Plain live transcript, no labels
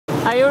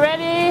Are you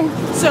ready?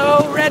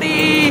 So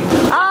ready!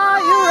 Are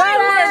you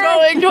ready? We're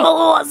going to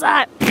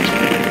Ilulissat!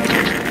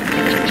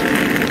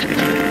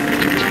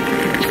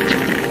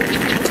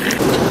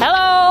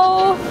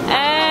 Hello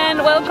and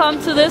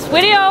welcome to this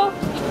video.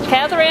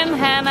 Catherine,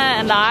 Hannah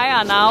and I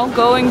are now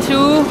going to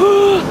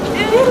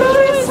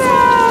Ilulissat!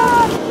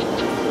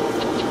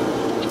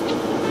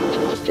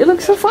 It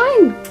looks so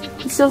fine.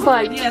 It's just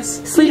like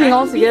sleeping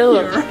all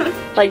together.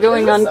 Like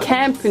going on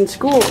camp in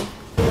school.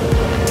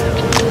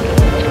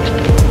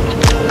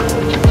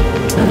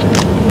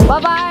 Bye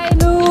bye,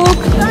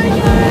 Nuuk!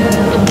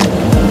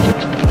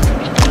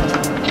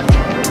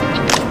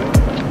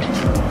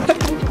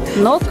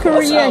 North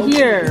Korea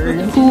here.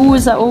 Who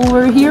is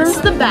over here? This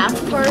is the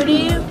bath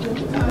party.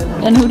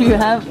 And who do you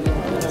have?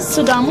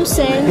 Saddam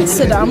Hussein,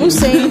 Saddam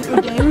Hussein,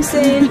 Saddam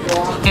Hussein.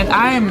 And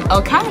I'm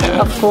Al Qaeda.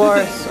 Of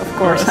course, of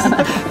course.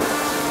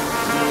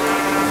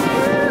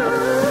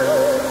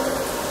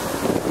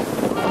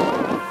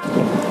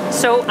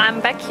 So I'm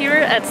back here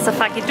at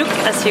Nuuk,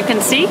 as you can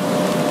see.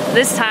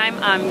 This time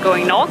I'm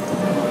going north.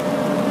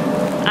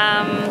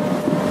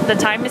 The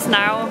time is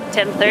now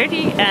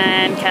 10:30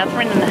 and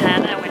Catherine and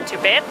Hannah went to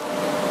bed.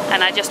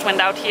 And I just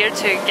went out here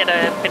to get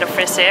a bit of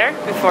fresh air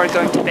before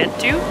going to bed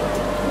too.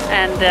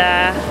 And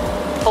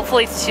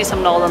hopefully to see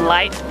some northern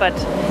light, but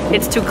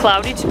it's too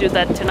cloudy to do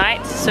that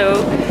tonight.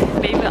 So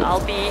maybe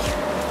I'll be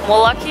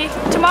more lucky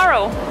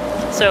tomorrow.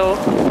 So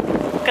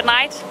good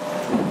night.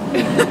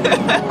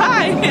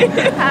 Hi!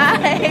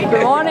 Hi!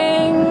 Good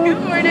morning!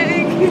 Good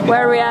morning!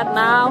 Where are we at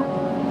now?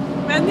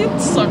 Nuuk.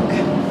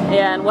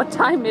 Yeah, and what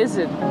time is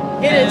it?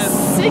 It is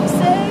 6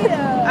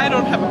 a.m. I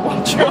don't have a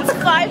watch on. It's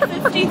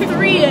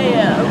 5:53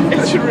 a.m.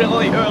 It's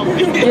really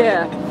early.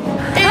 Yeah.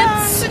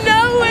 It's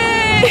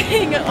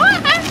snowing!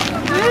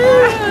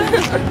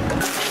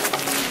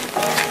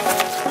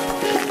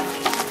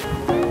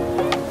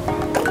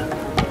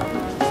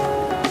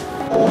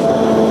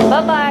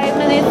 Bye bye,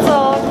 Manito.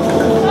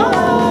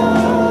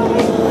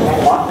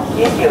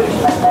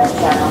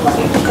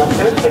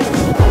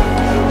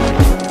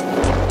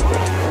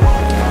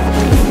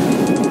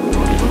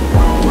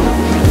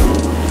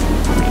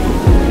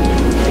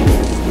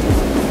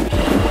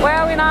 Where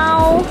are we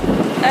now?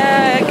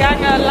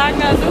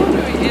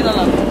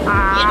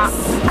 Yes.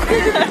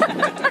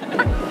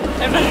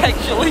 I'm not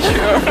actually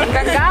sure.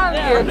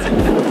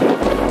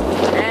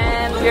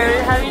 And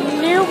we're having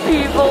new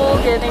people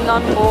getting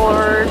on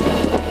board.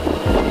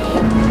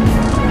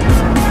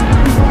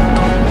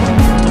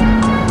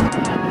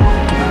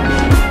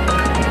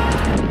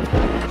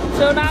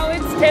 So now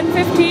it's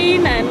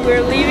 10:15 and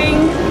we're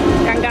leaving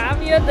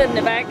Gangaviot in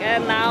the back,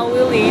 and now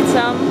we'll eat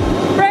some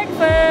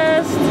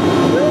breakfast.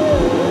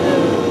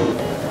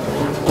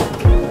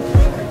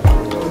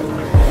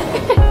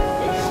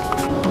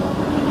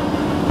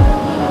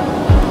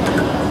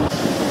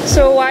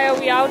 So why are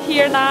we out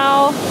here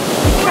now?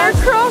 We're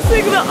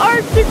crossing the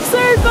Arctic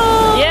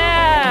Circle!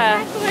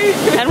 Yeah!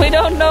 Exactly. And we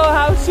don't know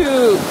how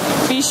to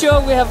be sure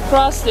we have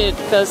crossed it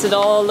because it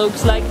all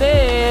looks like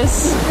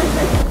this.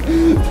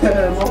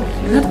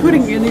 I'm not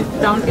putting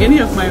down any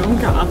of my own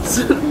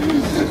cards.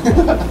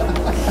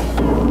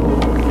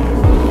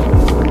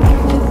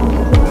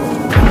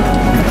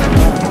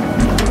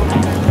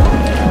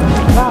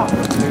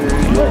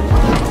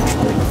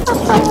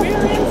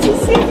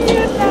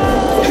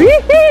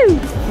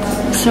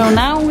 So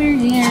now we're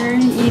here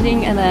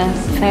eating at a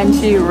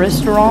fancy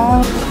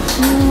restaurant.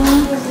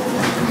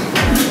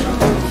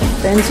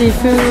 Fancy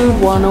food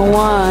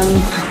 101.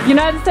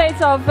 United States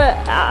of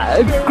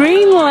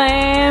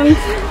Greenland.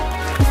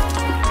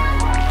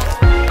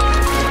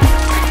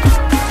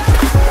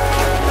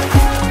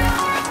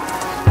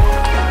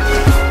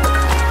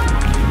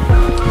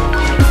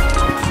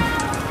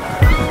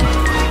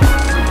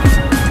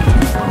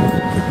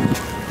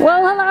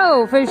 Well,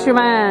 hello,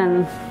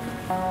 fisherman.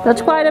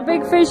 That's quite a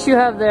big fish you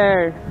have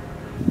there.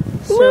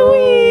 So,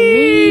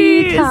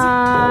 me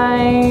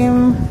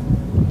time.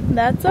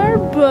 That's our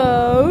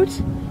boat.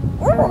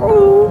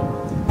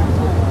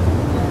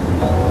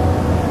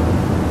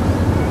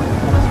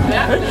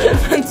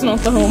 It's not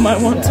the home I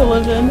want to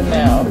live in.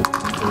 No.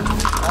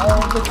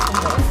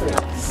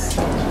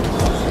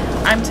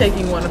 I'm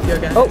taking one of your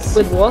guys. Oh,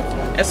 with what?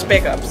 As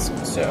backups,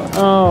 so.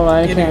 Oh,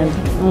 I You can't.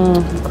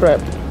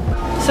 Crap.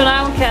 So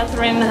now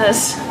Catherine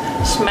has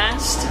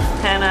smashed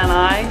Hannah and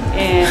I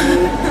in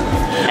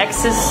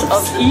Axis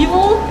of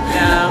Evil.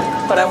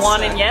 Yeah. But I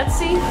won in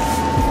Yahtzee.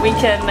 We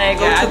can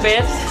go to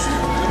bed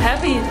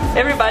happy.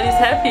 Everybody's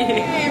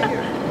happy.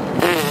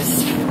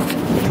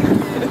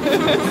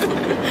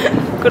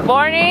 Good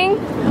morning.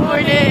 Good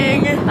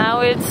morning.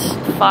 Now it's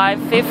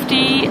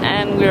 5:50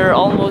 and we're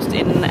almost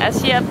in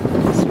Asiat.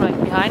 It's right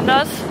behind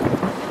us.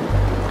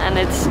 And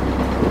it's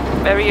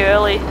very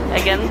early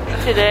again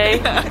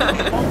today.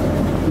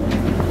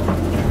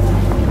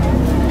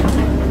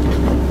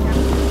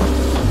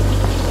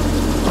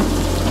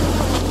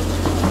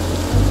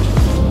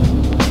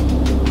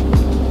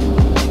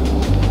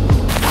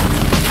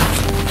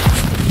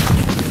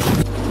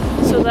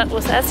 So that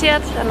was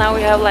Asiat, and now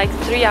we have like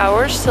 3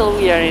 hours till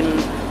we are in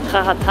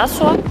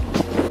Rajataswa.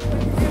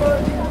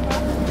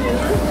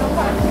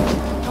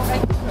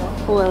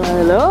 Well,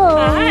 hello.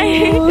 Hi.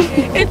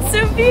 It's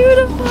so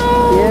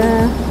beautiful.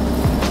 Yeah.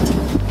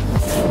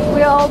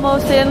 We are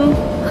almost in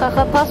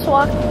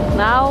Qaqortoq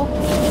now.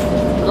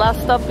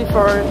 Last stop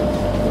before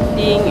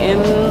being in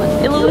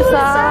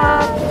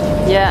Ilulissat.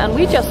 Yeah, and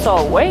we just saw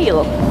a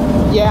whale.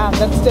 Yeah,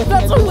 that's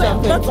definitely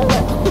something. That's a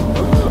whale.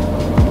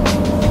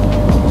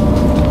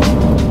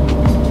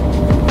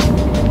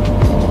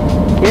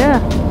 Yeah.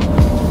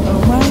 Oh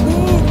my god.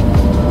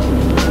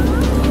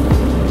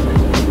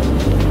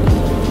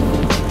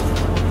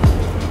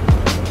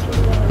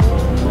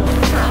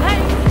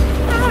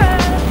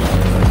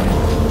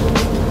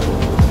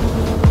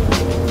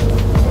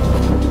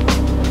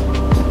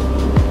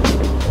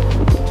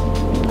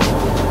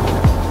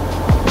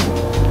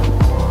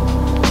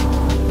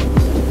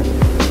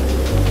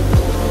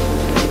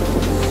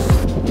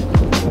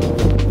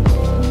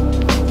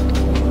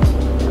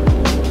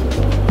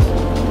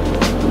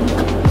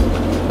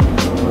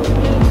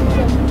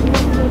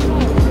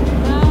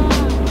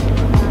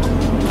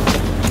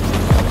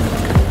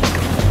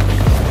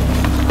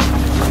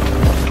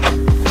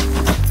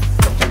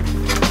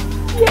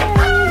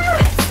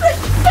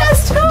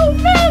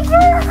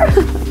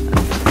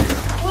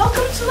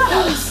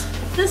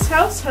 This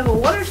house has a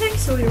water tank,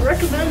 so we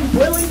recommend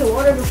boiling the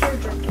water before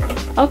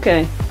drinking.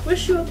 Okay.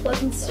 Wish you a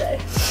pleasant stay.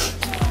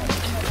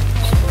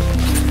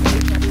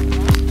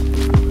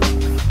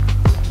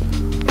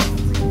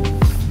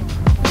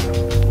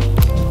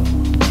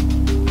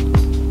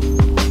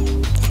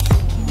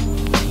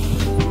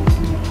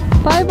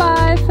 Bye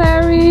bye,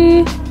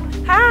 ferry.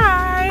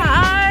 Hi!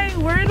 Hi,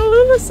 we're in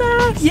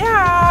Ilulissat.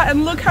 Yeah,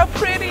 and look how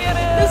pretty it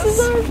is. This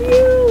is our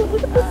view.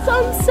 Look at the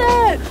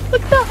sunset.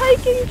 Look at the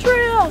hiking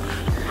trail.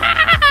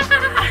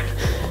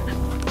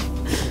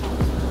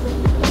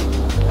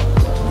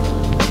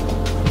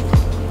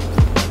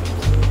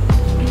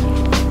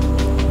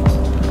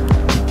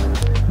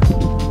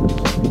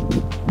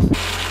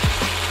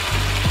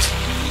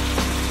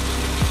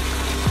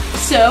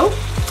 So,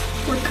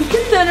 we're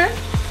cooking dinner.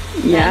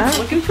 Yeah. It's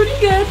looking pretty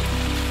good.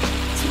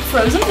 Some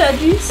frozen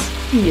veggies.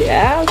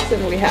 Yes,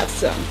 and we have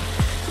some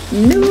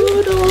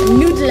noodles.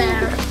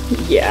 Noodler.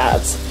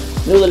 Yes.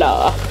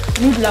 Noodler.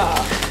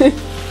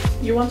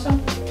 Noodler. You want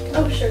some?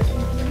 Oh, sure.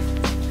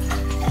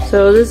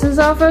 So this is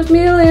our first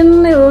meal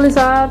in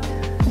Ilulissat.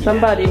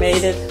 Somebody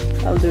made it.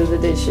 I'll do the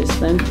dishes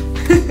then.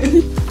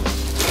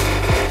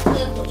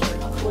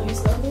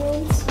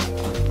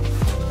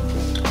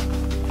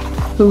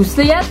 Who's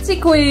the Yahtzee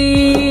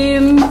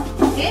queen?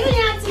 Hey, the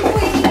Yahtzee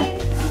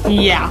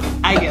queen. Yeah,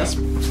 I guess.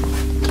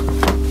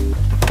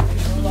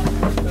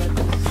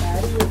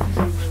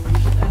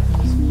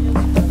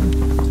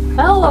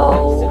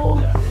 Hello.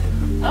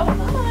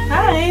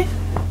 Hi.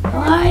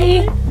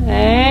 Hi.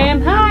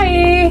 And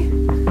hi.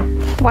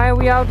 Why are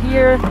we out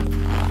here?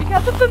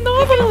 Because of the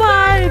northern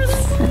lights.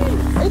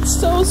 It's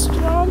so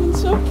strong and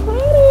so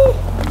pretty.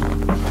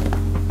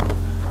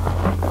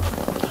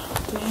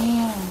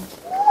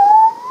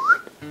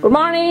 Good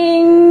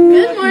morning.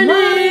 Good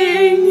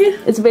morning.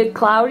 It's a bit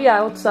cloudy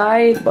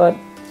outside, but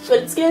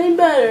it's getting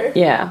better.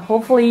 yeah,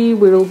 hopefully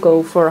we'll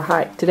go for a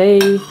hike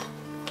today.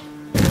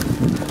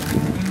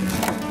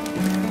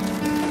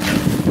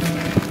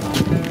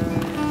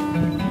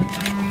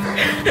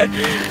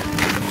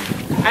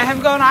 I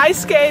have gone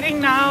ice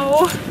skating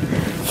now.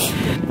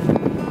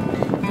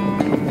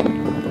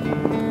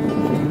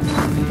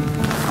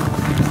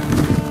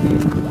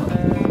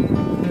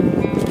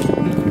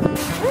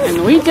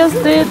 And we just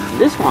did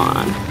this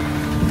one.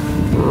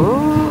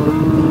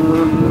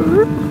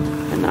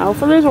 And now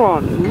for this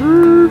one.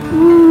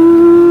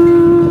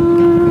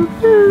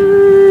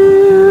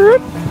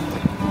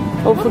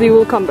 Hopefully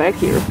we'll come back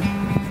here.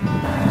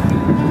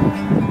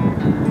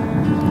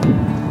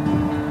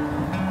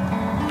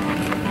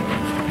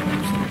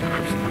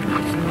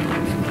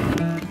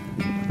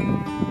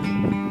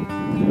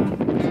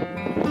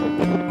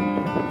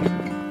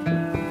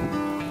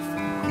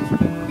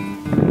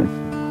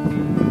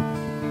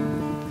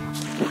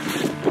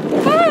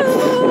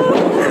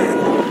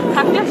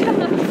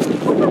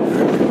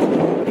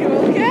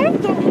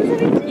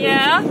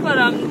 Yeah, but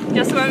I'm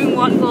just wearing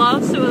one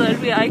glove so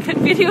that I can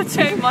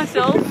videotape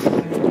myself.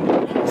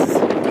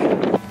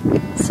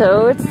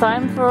 So it's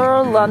time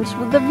for lunch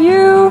with the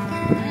view.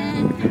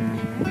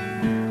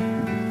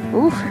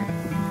 Oof.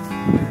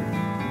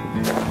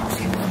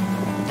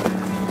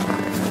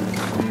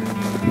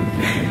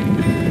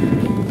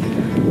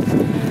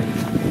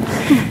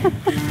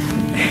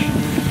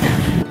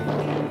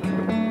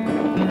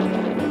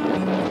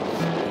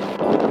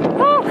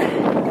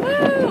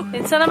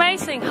 It's an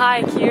amazing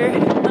hike here.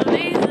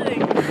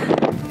 Amazing.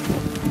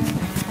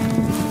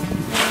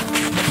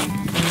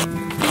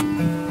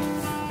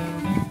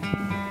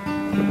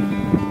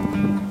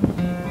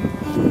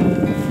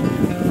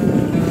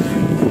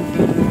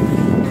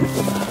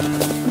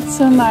 It's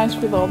so nice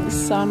with all the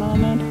sun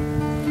on it.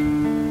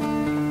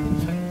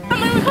 I'm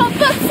gonna call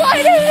that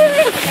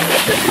sliding!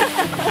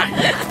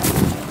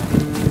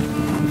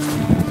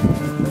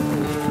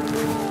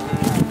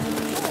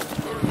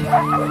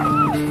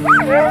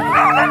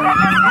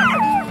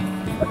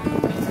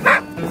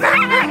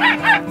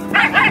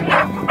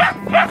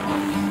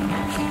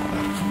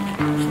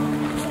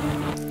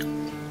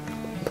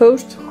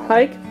 Post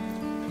hike.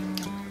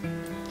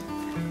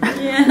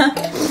 Yeah.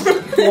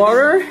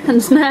 Water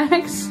and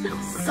snacks.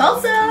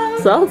 Salsa.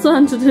 Salsa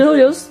and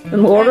tortillas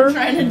and water. I'm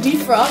trying to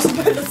defrost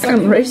by the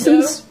second And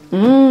raisins.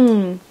 window.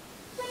 Mmm.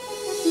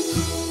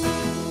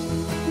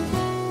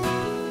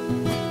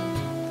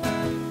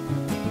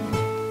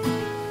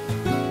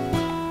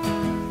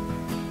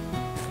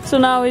 So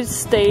now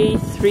it's day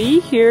 3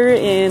 here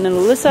in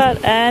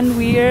Ilulissat, and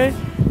we're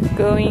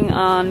going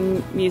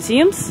on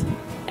museums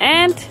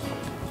and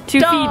to feed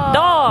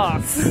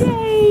dogs.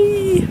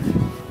 Yay!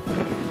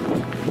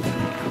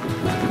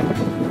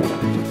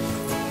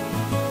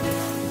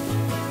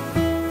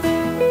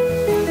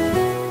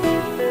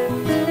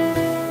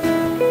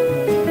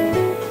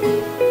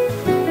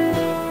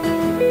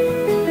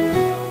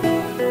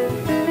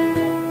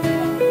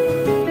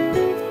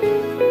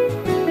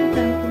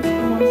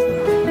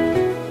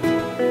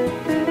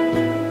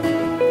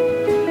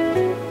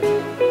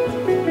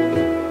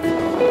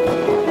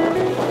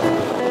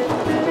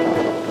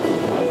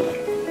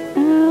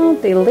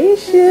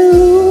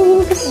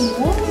 Delicious!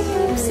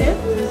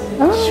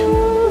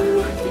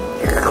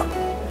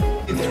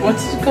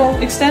 What's it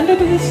called? Extended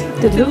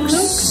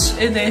Deluxe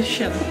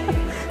edition.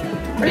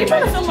 Are you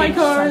trying to fill my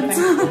cards?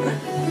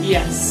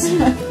 Yes.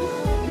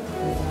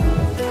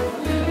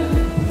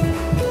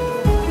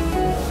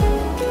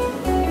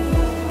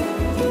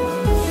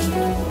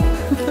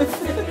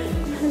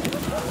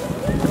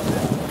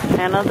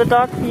 Hanna the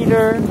dog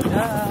feeder.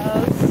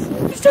 Yes.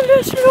 He's the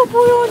best little boy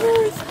on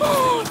earth.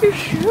 Oh, you're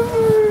sure.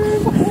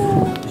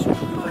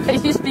 Are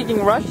you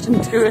speaking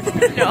Russian to it?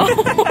 No,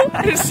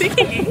 I'm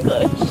speaking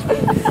English.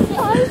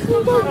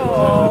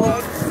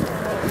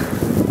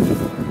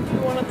 You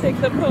want to take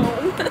them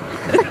home?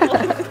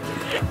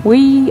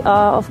 We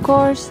are, of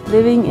course,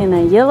 living in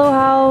a yellow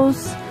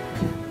house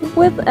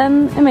with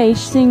an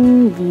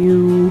amazing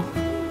view.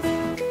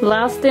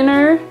 Last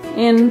dinner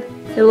in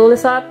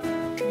Ilulissat.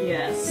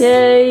 Yes.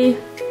 Yay!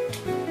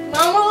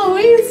 Mama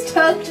Louise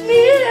tucked me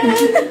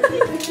in.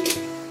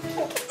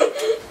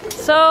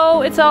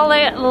 So it's our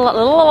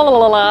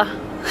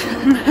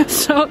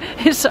so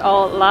it's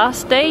our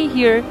last day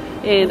here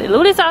in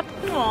Ilulissat,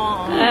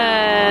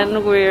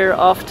 and we're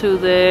off to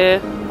the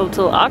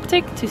Hotel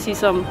Arctic to see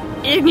some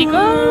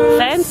Igloos.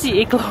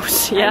 fancy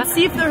igloos. Yeah, And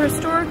see if they're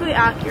historically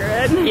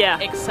accurate. yeah.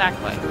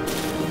 Exactly.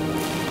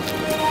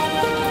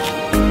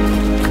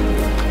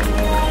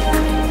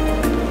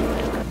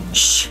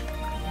 Shh!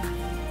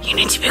 You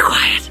need to be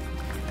quiet.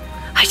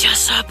 I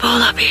just saw a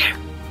bull up here.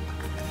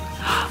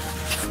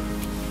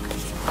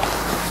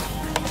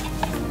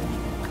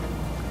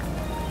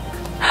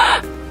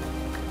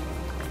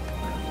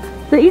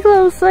 The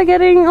igloos are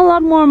getting a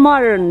lot more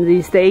modern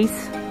these days.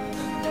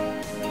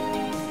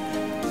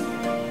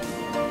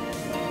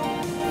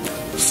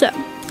 So,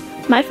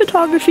 my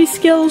photography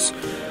skills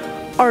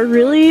are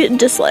really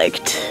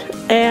disliked,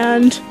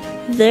 and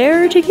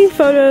they're taking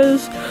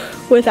photos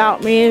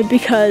without me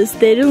because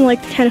they didn't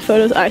like the kind of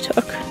photos I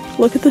took.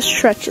 Look at this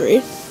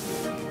treachery.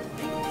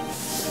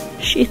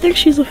 She thinks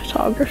she's a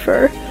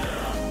photographer.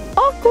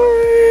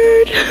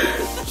 Awkward!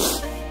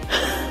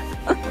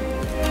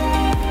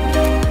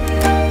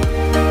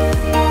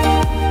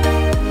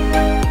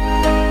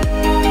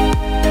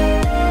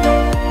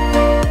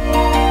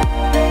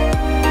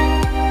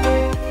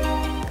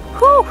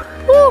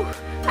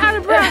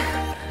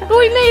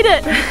 We made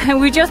it! And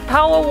we just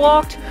power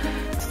walked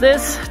to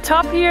this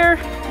top here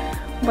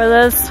where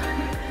there's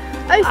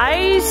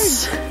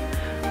icebergs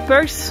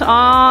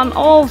on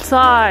all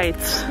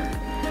sides.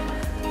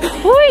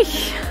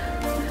 Whee!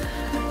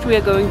 We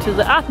are going to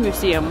the art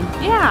museum.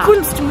 Yeah!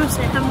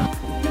 Kunstmuseum.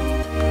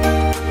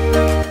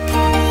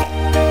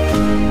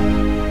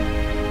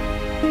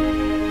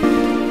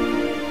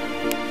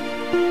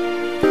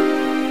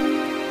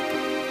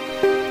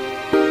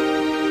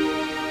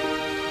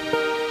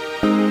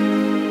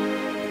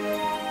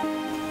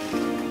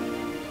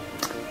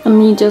 And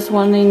me just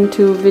wanting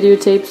to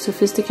videotape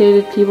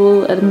sophisticated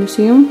people at a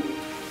museum.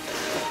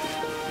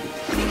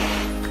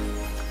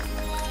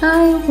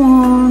 I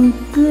want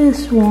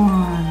this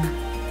one.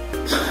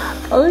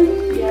 Oh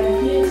Yeah,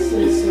 this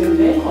is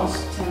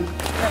REJSE.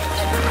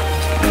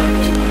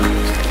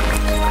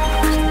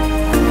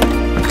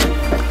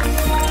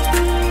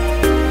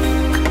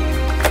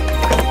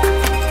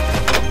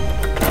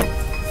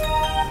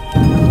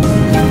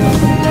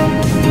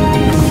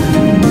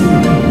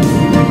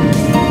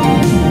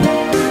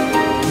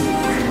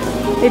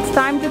 it's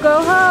time to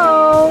go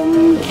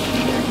home.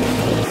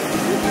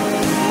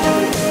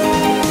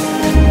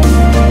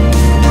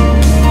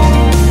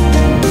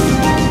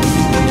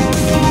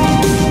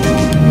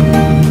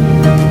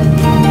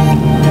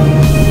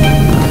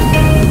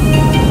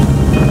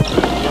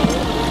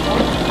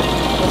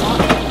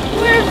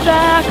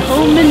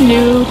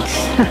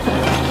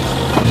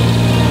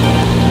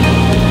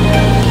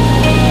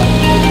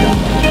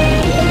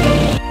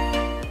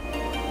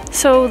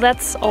 So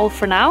that's all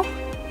for now.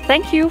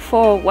 Thank you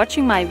for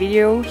watching my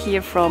video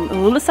here from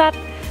Ilulissat.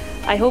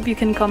 I hope you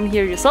can come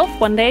here yourself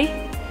one day,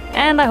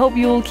 and I hope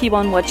you will keep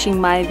on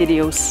watching my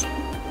videos.